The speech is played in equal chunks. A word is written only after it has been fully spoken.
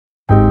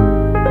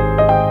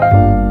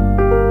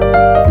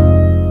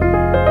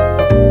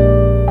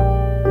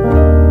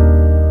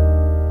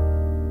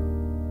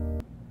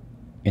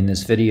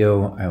this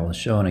video, I will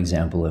show an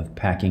example of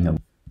packing a...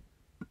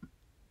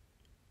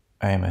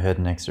 I am a head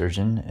and neck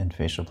surgeon and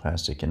facial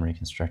plastic and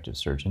reconstructive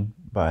surgeon,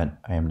 but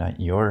I am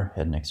not your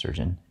head and neck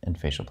surgeon and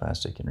facial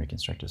plastic and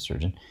reconstructive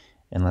surgeon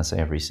unless I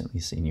have recently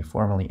seen you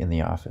formally in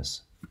the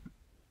office.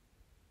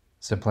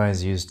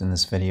 Supplies used in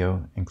this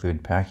video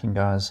include packing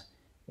gauze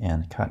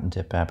and cotton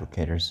tip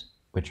applicators,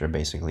 which are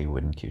basically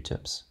wooden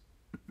Q-tips.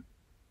 The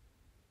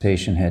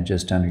patient had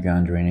just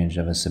undergone drainage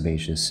of a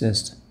sebaceous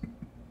cyst.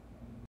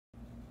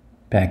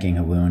 Packing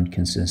a wound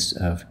consists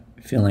of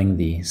filling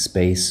the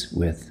space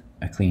with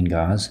a clean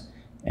gauze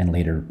and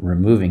later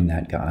removing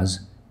that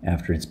gauze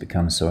after it's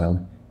become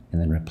soiled and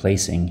then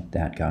replacing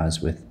that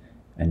gauze with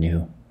a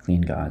new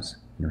clean gauze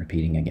and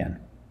repeating again.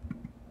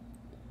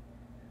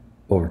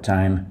 Over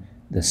time,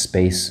 the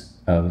space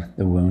of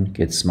the wound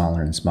gets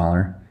smaller and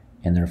smaller,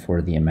 and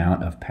therefore the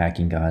amount of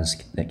packing gauze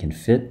that can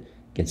fit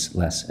gets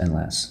less and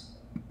less.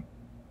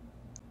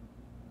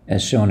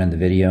 As shown in the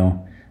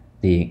video,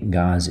 the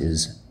gauze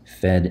is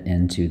fed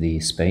into the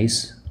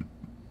space,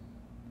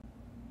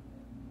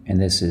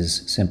 and this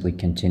is simply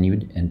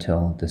continued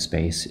until the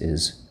space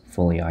is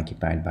fully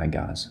occupied by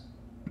gauze.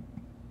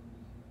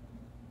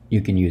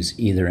 You can use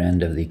either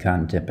end of the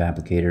cotton tip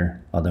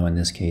applicator, although in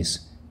this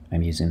case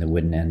I'm using the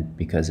wooden end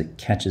because it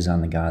catches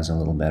on the gauze a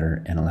little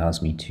better and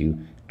allows me to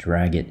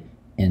drag it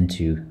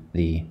into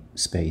the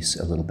space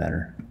a little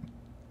better.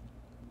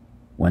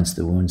 Once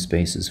the wound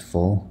space is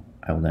full,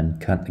 I will then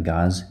cut the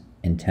gauze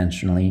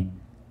intentionally,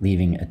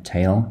 leaving a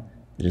tail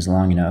that is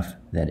long enough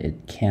that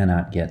it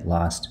cannot get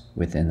lost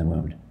within the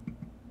wound.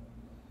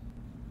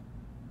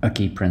 A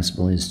key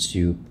principle is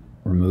to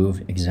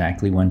remove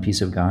exactly one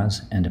piece of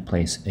gauze and to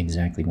place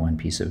exactly one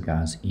piece of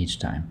gauze each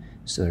time,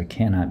 so there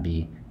cannot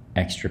be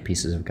extra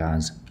pieces of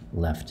gauze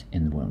left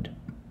in the wound.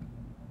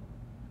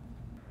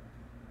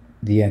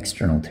 The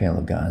external tail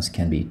of gauze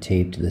can be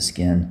taped to the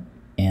skin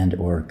and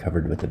or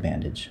covered with a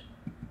bandage.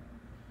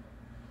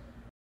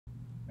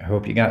 I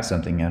hope you got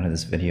something out of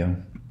this video.